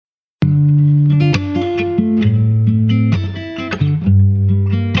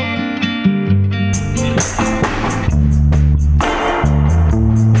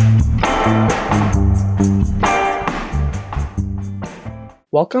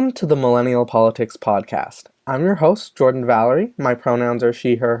Welcome to the Millennial Politics Podcast. I'm your host, Jordan Valerie. My pronouns are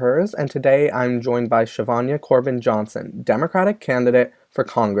she, her, hers, and today I'm joined by Shavanya Corbin Johnson, Democratic candidate for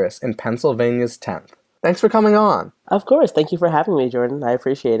Congress in Pennsylvania's 10th. Thanks for coming on. Of course. Thank you for having me, Jordan. I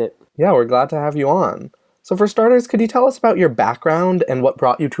appreciate it. Yeah, we're glad to have you on. So for starters, could you tell us about your background and what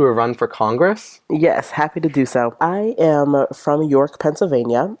brought you to a run for Congress? Yes, happy to do so. I am from York,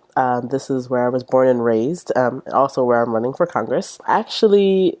 Pennsylvania. This is where I was born and raised, also where I'm running for Congress.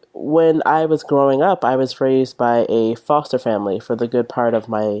 Actually, when I was growing up, I was raised by a foster family for the good part of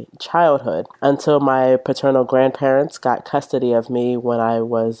my childhood until my paternal grandparents got custody of me when I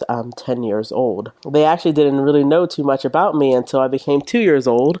was 10 years old. They actually didn't really know too much about me until I became 2 years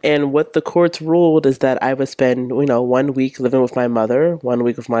old. And what the courts ruled is that I would spend, 1 week living with my mother, 1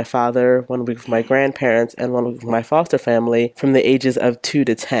 week with my father, 1 week with my grandparents, and 1 week with my foster family from the ages of 2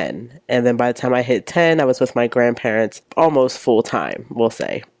 to 10. And then by the time I hit 10, I was with my grandparents almost full time, we'll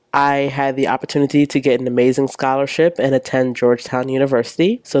say. I had the opportunity to get an amazing scholarship and attend Georgetown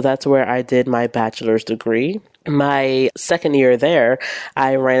University. So that's where I did my bachelor's degree. My second year there,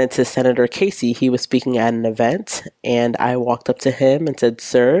 I ran into Senator Casey. He was speaking at an event, and I walked up to him and said,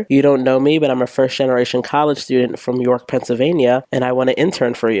 "Sir, you don't know me, but I'm a first-generation college student from York, Pennsylvania, and I want to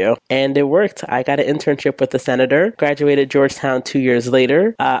intern for you." And it worked. I got an internship with the senator, graduated Georgetown 2 years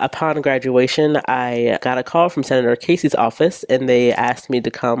later. Upon graduation, I got a call from Senator Casey's office, and they asked me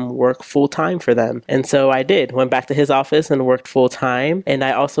to come work full-time for them. And so I did. Went back to his office and worked full-time, and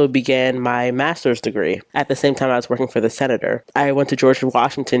I also began my master's degree at the same time I was working for the senator. I went to George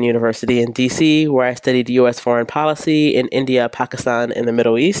Washington University in DC, where I studied U.S. foreign policy in India, Pakistan, and the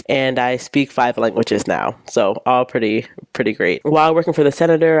Middle East, and I speak 5 languages now. So all pretty great. While working for the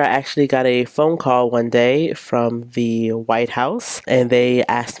senator, I actually got a phone call one day from the White House, and they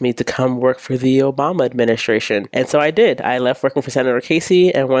asked me to come work for the Obama administration. And so I did. I left working for Senator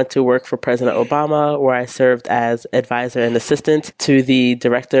Casey and went to work for President Obama, where I served as advisor and assistant to the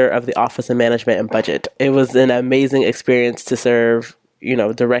director of the Office of Management and Budget. It was an amazing experience to serve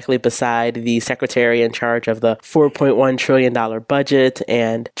directly beside the secretary in charge of the $4.1 trillion budget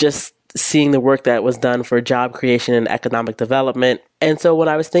and just seeing the work that was done for job creation and economic development. And so when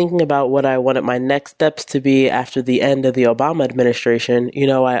I was thinking about what I wanted my next steps to be after the end of the Obama administration,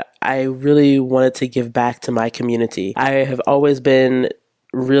 I really wanted to give back to my community. I have always been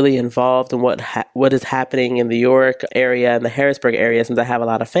really involved in what is happening in the York area and the Harrisburg area, since I have a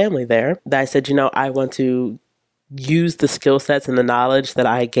lot of family there, that I said, I want to use the skill sets and the knowledge that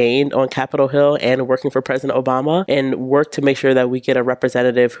I gained on Capitol Hill and working for President Obama and work to make sure that we get a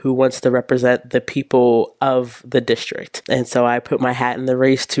representative who wants to represent the people of the district. And so I put my hat in the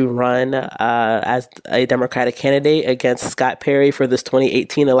race to run as a Democratic candidate against Scott Perry for this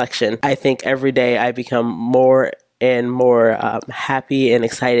 2018 election. I think every day I become more and more happy and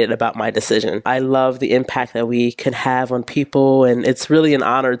excited about my decision. I love the impact that we can have on people, and it's really an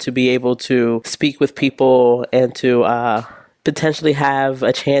honor to be able to speak with people and to potentially have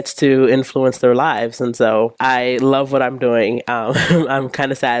a chance to influence their lives. And so I love what I'm doing. I'm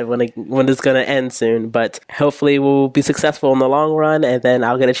kind of sad when it's going to end soon, but hopefully we'll be successful in the long run, and then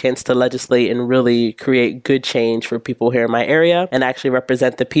I'll get a chance to legislate and really create good change for people here in my area and actually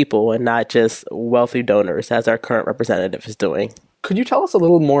represent the people and not just wealthy donors, as our current representative is doing. Could you tell us a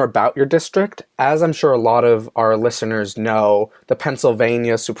little more about your district? As I'm sure a lot of our listeners know, the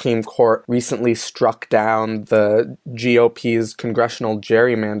Pennsylvania Supreme Court recently struck down the GOP's congressional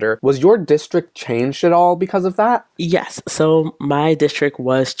gerrymander. Was your district changed at all because of that? Yes. So my district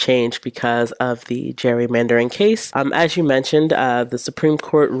was changed because of the gerrymandering case. As you mentioned, the Supreme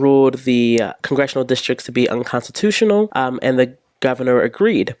Court ruled the congressional districts to be unconstitutional, and the governor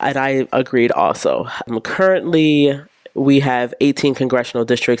agreed. And I agreed also. Currently, we have 18 congressional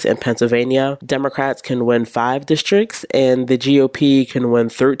districts in Pennsylvania. Democrats can win 5 districts, and the GOP can win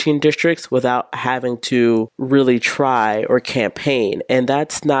 13 districts without having to really try or campaign. And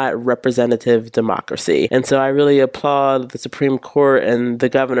that's not representative democracy. And so I really applaud the Supreme Court and the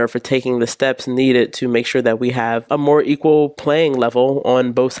governor for taking the steps needed to make sure that we have a more equal playing level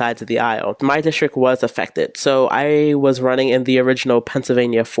on both sides of the aisle. My district was affected. So I was running in the original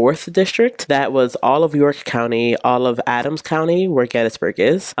Pennsylvania 4th district. That was all of York County, all of Adams County, where Gettysburg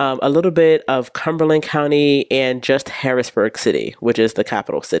is, a little bit of Cumberland County, and just Harrisburg City, which is the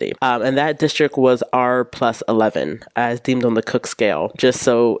capital city. And that district was R plus 11, as deemed on the Cook scale. Just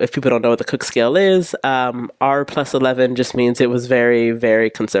so if people don't know what the Cook scale is, R plus 11 just means it was very,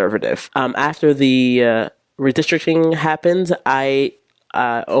 very conservative. After the redistricting happened, I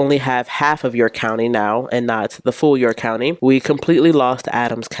only have half of York County now and not the full York County. We completely lost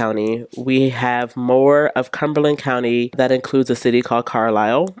Adams County. We have more of Cumberland County that includes a city called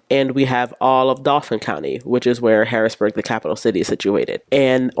Carlisle, and we have all of Dauphin County, which is where Harrisburg, the capital city, is situated.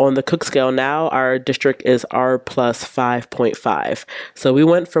 And on the Cook scale now, our district is R plus 5.5. So we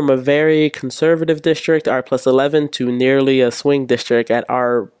went from a very conservative district, R plus 11, to nearly a swing district at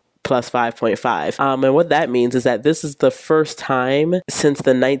R plus 5.5. And what that means is that this is the first time since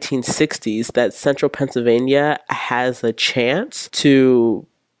the 1960s that central Pennsylvania has a chance to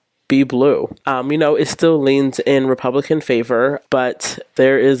be blue. It still leans in Republican favor, but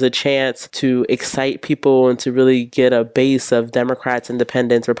there is a chance to excite people and to really get a base of Democrats,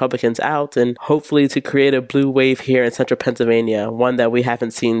 Independents, Republicans out, and hopefully to create a blue wave here in central Pennsylvania, one that we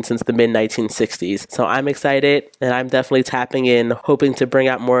haven't seen since the mid-1960s. So I'm excited, and I'm definitely tapping in, hoping to bring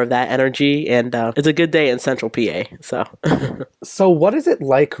out more of that energy, and it's a good day in central PA. So what is it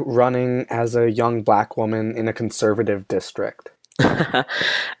like running as a young Black woman in a conservative district?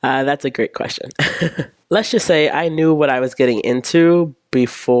 That's a great question. Let's just say I knew what I was getting into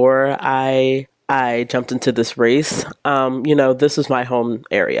before I jumped into this race. This is my home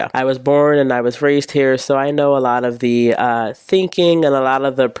area. I was born and I was raised here, so I know a lot of the thinking and a lot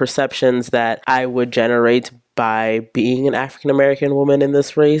of the perceptions that I would generate by being an African-American woman in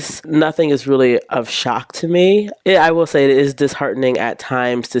this race. Nothing is really of shock to me. I will say it is disheartening at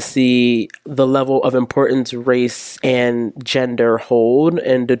times to see the level of importance race and gender hold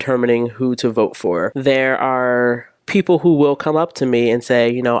in determining who to vote for. There are people who will come up to me and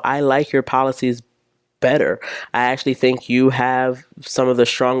say, I like your policies better. I actually think you have some of the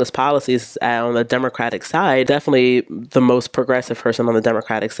strongest policies on the Democratic side, definitely the most progressive person on the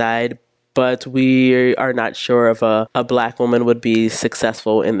Democratic side, but we are not sure if a Black woman would be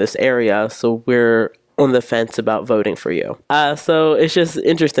successful in this area. So we're on the fence about voting for you. So it's just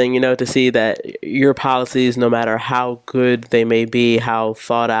interesting, to see that your policies, no matter how good they may be, how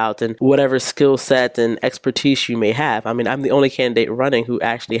thought out, and whatever skill set and expertise you may have. I mean, I'm the only candidate running who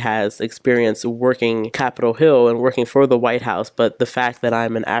actually has experience working Capitol Hill and working for the White House. But the fact that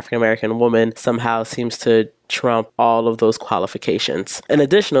I'm an African-American woman somehow seems to trump all of those qualifications. And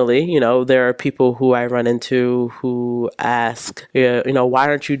additionally, there are people who I run into who ask, why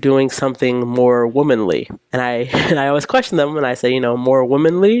aren't you doing something more womanly? And I always question them and I say, more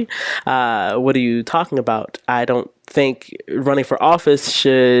womanly? What are you talking about? I don't think running for office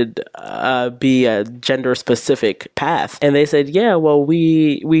should be a gender specific path. And they said, yeah, well,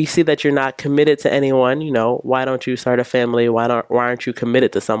 we see that you're not committed to anyone. Why don't you start a family? Why aren't you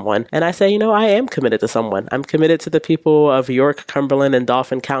committed to someone? And I say, I am committed to someone. I'm committed to the people of York, Cumberland, and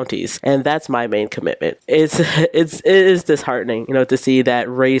Dauphin counties. And that's my main commitment. It is disheartening, to see that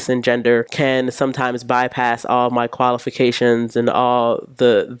race and gender can sometimes bypass all my qualifications and all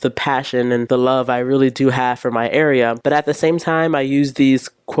the passion and the love I really do have for my area. But at the same time, I use these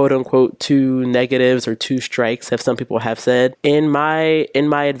quote unquote two negatives or two strikes, as some people have said, in my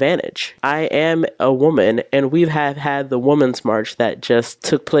advantage. I am a woman, and we've had the Women's March that just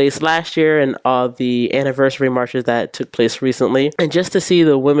took place last year and all the anniversary marches that took place recently. And just to see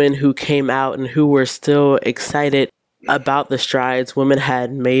the women who came out and who were still excited about the strides women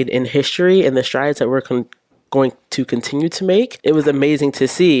had made in history and the strides that we're going to continue to make, it was amazing to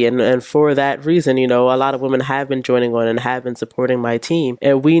see. And for that reason, a lot of women have been joining on and have been supporting my team.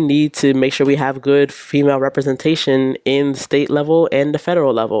 And we need to make sure we have good female representation in the state level and the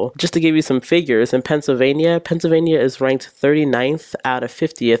federal level. Just to give you some figures, in Pennsylvania is ranked 39th out of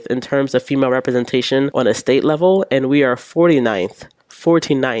 50th in terms of female representation on a state level, and we are 49th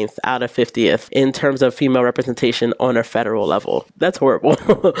out of 50th in terms of female representation on a federal level. That's horrible.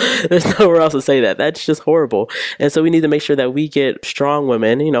 There's nowhere else to say that. That's just horrible. And so we need to make sure that we get strong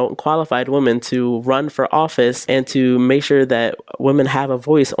women, qualified women to run for office and to make sure that women have a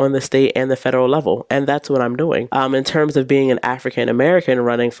voice on the state and the federal level. And that's what I'm doing. In terms of being an African American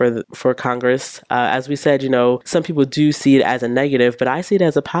running for Congress, as we said, some people do see it as a negative, but I see it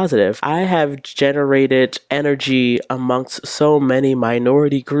as a positive. I have generated energy amongst so many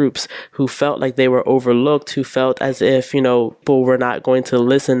minority groups who felt like they were overlooked, who felt as if, people were not going to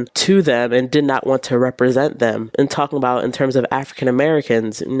listen to them and did not want to represent them. And talking about in terms of African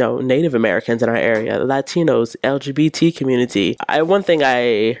Americans, Native Americans in our area, Latinos, LGBT community. One thing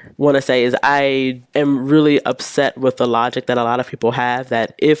I want to say is I am really upset with the logic that a lot of people have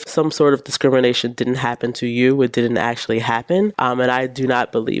that if some sort of discrimination didn't happen to you, it didn't actually happen. And I do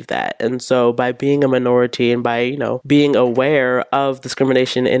not believe that. And so by being a minority and by, being aware of of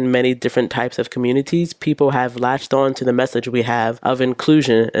discrimination in many different types of communities, people have latched on to the message we have of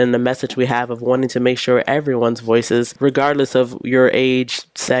inclusion and the message we have of wanting to make sure everyone's voices, regardless of your age,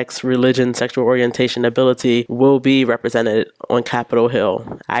 sex, religion, sexual orientation, ability, will be represented on Capitol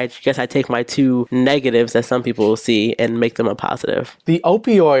Hill. I guess I take my two negatives that some people will see and make them a positive. The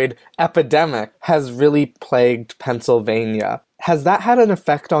opioid epidemic has really plagued Pennsylvania. Has that had an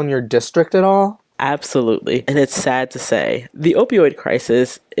effect on your district at all? Absolutely. And it's sad to say. The opioid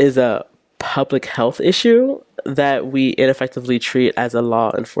crisis is a public health issue that we ineffectively treat as a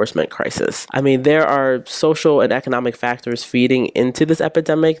law enforcement crisis. I mean, there are social and economic factors feeding into this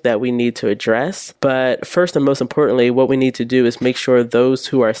epidemic that we need to address. But first and most importantly, what we need to do is make sure those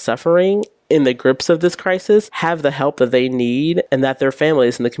who are suffering in the grips of this crisis have the help that they need and that their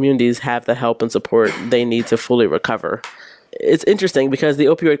families and the communities have the help and support they need to fully recover. It's interesting because the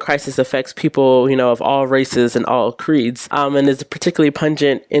opioid crisis affects people, of all races and all creeds, and is particularly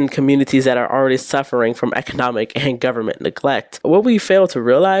pungent in communities that are already suffering from economic and government neglect. What we fail to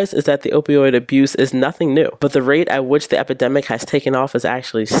realize is that the opioid abuse is nothing new, but the rate at which the epidemic has taken off is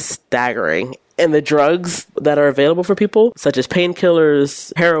actually staggering. And the drugs that are available for people, such as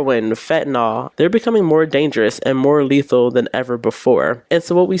painkillers, heroin, fentanyl, they're becoming more dangerous and more lethal than ever before. And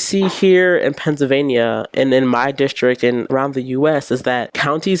so what we see here in Pennsylvania and in my district and around the U.S. is that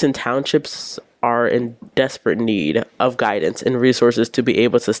counties and townships are in desperate need of guidance and resources to be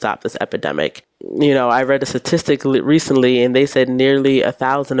able to stop this epidemic. I read a statistic recently and they said nearly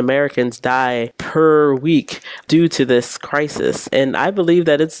 1,000 Americans die per week due to this crisis. And I believe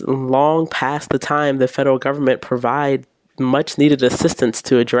that it's long past the time the federal government provide much needed assistance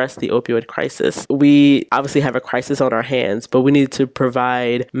to address the opioid crisis. We obviously have a crisis on our hands, but we need to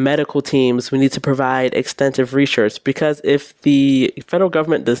provide medical teams. We need to provide extensive research, because if the federal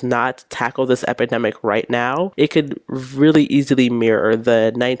government does not tackle this epidemic right now, it could really easily mirror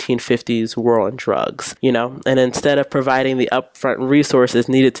the 1950s war on drugs, and instead of providing the upfront resources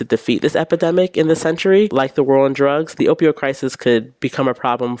needed to defeat this epidemic in the century, like the war on drugs, the opioid crisis could become a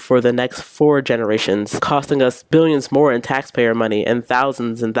problem for the next 4 generations, costing us billions more in taxpayer money and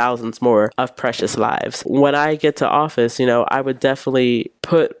thousands more of precious lives. When I get to office, I would definitely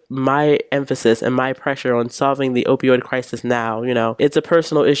put my emphasis and my pressure on solving the opioid crisis now. It's a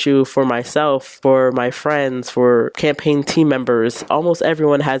personal issue for myself, for my friends, for campaign team members. Almost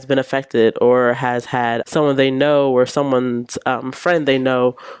everyone has been affected or has had someone they know or someone's friend they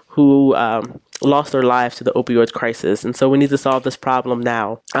know who lost their lives to the opioid crisis. And so we need to solve this problem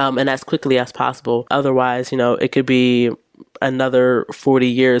now and as quickly as possible. Otherwise, it could be another 40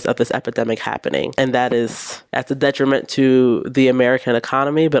 years of this epidemic happening. And that's a detriment to the American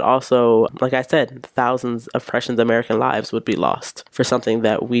economy, but also, like I said, thousands of precious American lives would be lost for something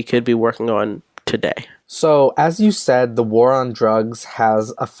that we could be working on today. So, as you said, the war on drugs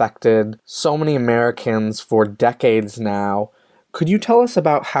has affected so many Americans for decades now. Could you tell us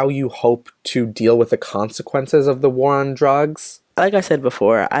about how you hope to deal with the consequences of the war on drugs? Like I said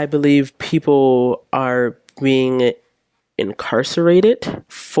before, I believe people are being incarcerated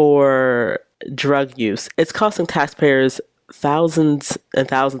for drug use. It's costing taxpayers thousands and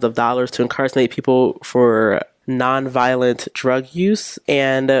thousands of dollars to incarcerate people for nonviolent drug use,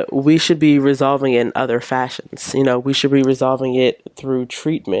 and we should be resolving it in other fashions. We should be resolving it through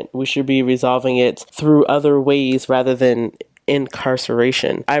treatment. We should be resolving it through other ways rather than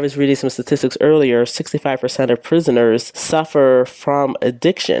incarceration. I was reading some statistics earlier. 65% of prisoners suffer from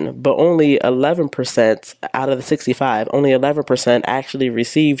addiction, but only 11% out of the 65, only 11% actually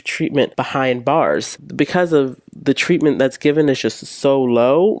receive treatment behind bars. Because of the treatment that's given is just so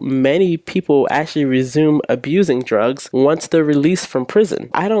low, many people actually resume abusing drugs once they're released from prison.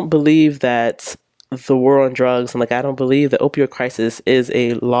 I don't believe that the war on drugs, and I don't believe the opioid crisis is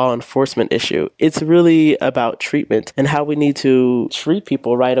a law enforcement issue. It's really about treatment and how we need to treat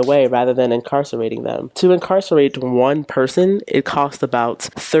people right away rather than incarcerating them. To incarcerate one person, it costs about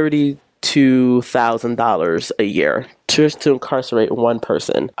 $32,000 a year just to incarcerate one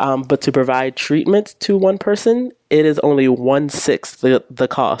person. But to provide treatment to one person, it is only 1/6 the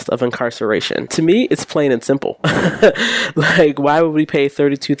cost of incarceration. To me, it's plain and simple. Why would we pay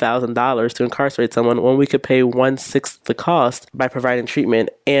 $32,000 to incarcerate someone when we could pay 1/6 the cost by providing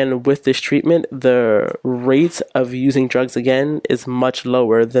treatment? And with this treatment, the rate of using drugs again is much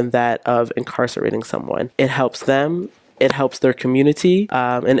lower than that of incarcerating someone. It helps them. It helps their community.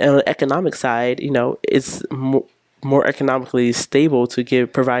 And on the economic side, it's more economically stable to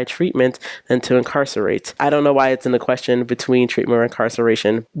provide treatment than to incarcerate. I don't know why it's in the question between treatment or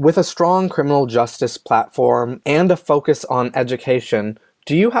incarceration. With a strong criminal justice platform and a focus on education,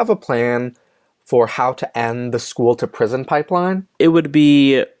 do you have a plan for how to end the school to prison pipeline? It would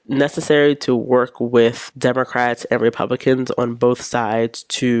be necessary to work with Democrats and Republicans on both sides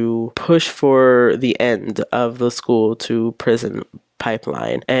to push for the end of the school to prison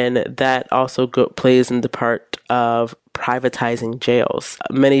pipeline. And that also plays in the part of privatizing jails.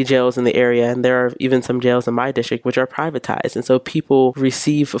 Many jails in the area, and there are even some jails in my district, which are privatized. And so people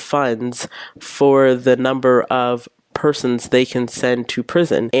receive funds for the number of persons they can send to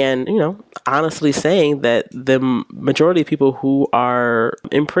prison. And, honestly saying that the majority of people who are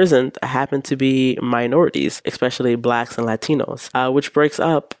imprisoned happen to be minorities, especially Blacks and Latinos, which breaks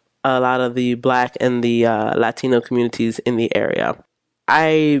up a lot of the Black and the Latino communities in the area.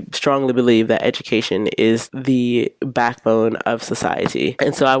 I strongly believe that education is the backbone of society.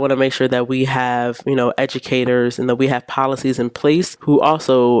 And so I want to make sure that we have, educators and that we have policies in place who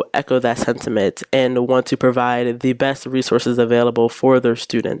also echo that sentiment and want to provide the best resources available for their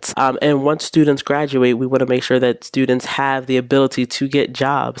students. And once students graduate, we want to make sure that students have the ability to get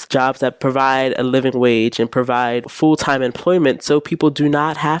jobs that provide a living wage and provide full-time employment so people do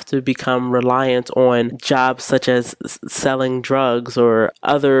not have to become reliant on jobs such as selling drugs or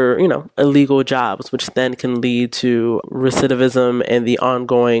other, illegal jobs, which then can lead to recidivism and the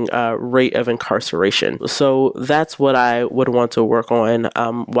ongoing rate of incarceration. So that's what I would want to work on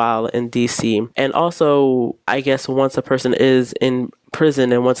while in DC. And also, I guess once a person is in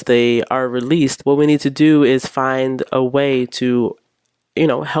prison and once they are released, what we need to do is find a way to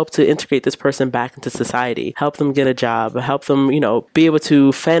help to integrate this person back into society, help them get a job, help them, be able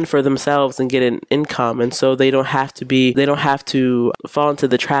to fend for themselves and get an income. And so they don't have to fall into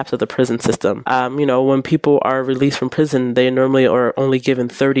the traps of the prison system. When people are released from prison, they normally are only given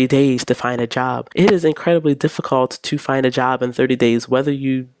 30 days to find a job. It is incredibly difficult to find a job in 30 days, whether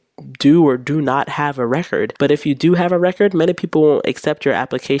you do or do not have a record. But if you do have a record, many people won't accept your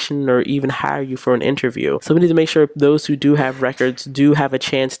application or even hire you for an interview. So we need to make sure those who do have records do have a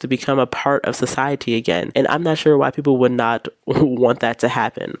chance to become a part of society again. And I'm not sure why people would not want that to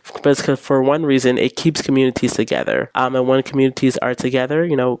happen. Because for one reason, it keeps communities together. And when communities are together,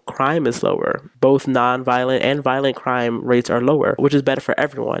 crime is lower. Both nonviolent and violent crime rates are lower, which is better for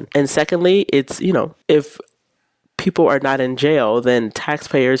everyone. And secondly, it's, if people are not in jail, then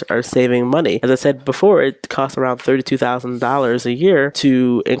taxpayers are saving money. As I said before, it costs around $32,000 a year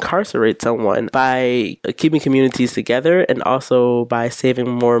to incarcerate someone. By keeping communities together and also by saving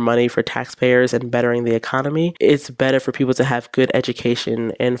more money for taxpayers and bettering the economy, it's better for people to have good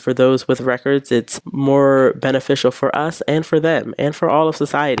education. And for those with records, it's more beneficial for us and for them and for all of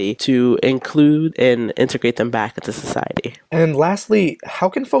society to include and integrate them back into society. And lastly, how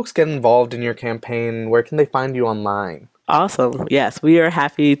can folks get involved in your campaign? Where can they find you online? Awesome. Yes, we are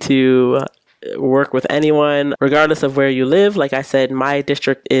happy to work with anyone, regardless of where you live. Like I said, my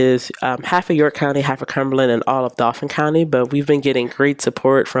district is half of York County, half of Cumberland, and all of Dauphin County. But we've been getting great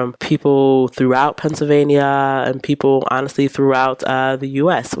support from people throughout Pennsylvania and people, honestly, throughout the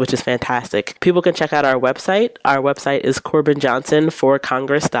U.S., which is fantastic. People can check out our website. Our website is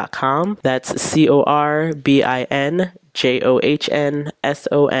CorbinJohnsonforcongress.com. That's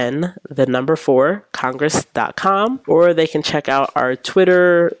CorbinJohnson, the number 4, congress.com, or they can check out our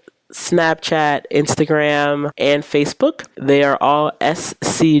Twitter, Snapchat, Instagram, and Facebook. They are all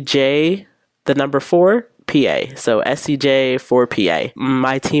SCJ, the number 4, PA. So SCJ for PA.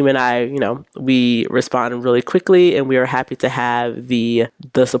 My team and I, we respond really quickly, and we are happy to have the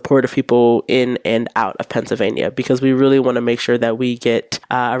support of people in and out of Pennsylvania, because we really want to make sure that we get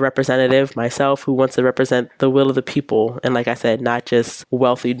a representative, myself, who wants to represent the will of the people. And like I said, not just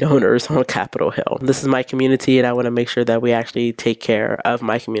wealthy donors on Capitol Hill. This is my community, and I want to make sure that we actually take care of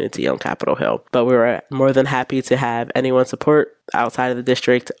my community on Capitol Hill. But we're more than happy to have anyone support outside of the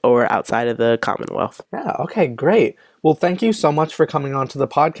district or outside of the Commonwealth. Yeah, okay, great. Well, thank you so much for coming on to the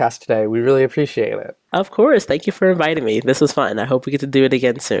podcast today. We really appreciate it. Of course. Thank you for inviting me. This was fun. I hope we get to do it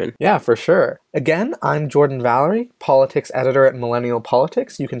again soon. Yeah, for sure. Again, I'm Jordan Valerie, politics editor at Millennial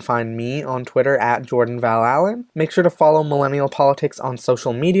Politics. You can find me on Twitter at JordanValAllen. Make sure to follow Millennial Politics on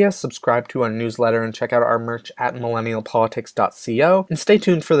social media, subscribe to our newsletter, and check out our merch at millennialpolitics.co. And stay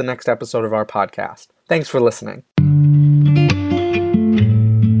tuned for the next episode of our podcast. Thanks for listening.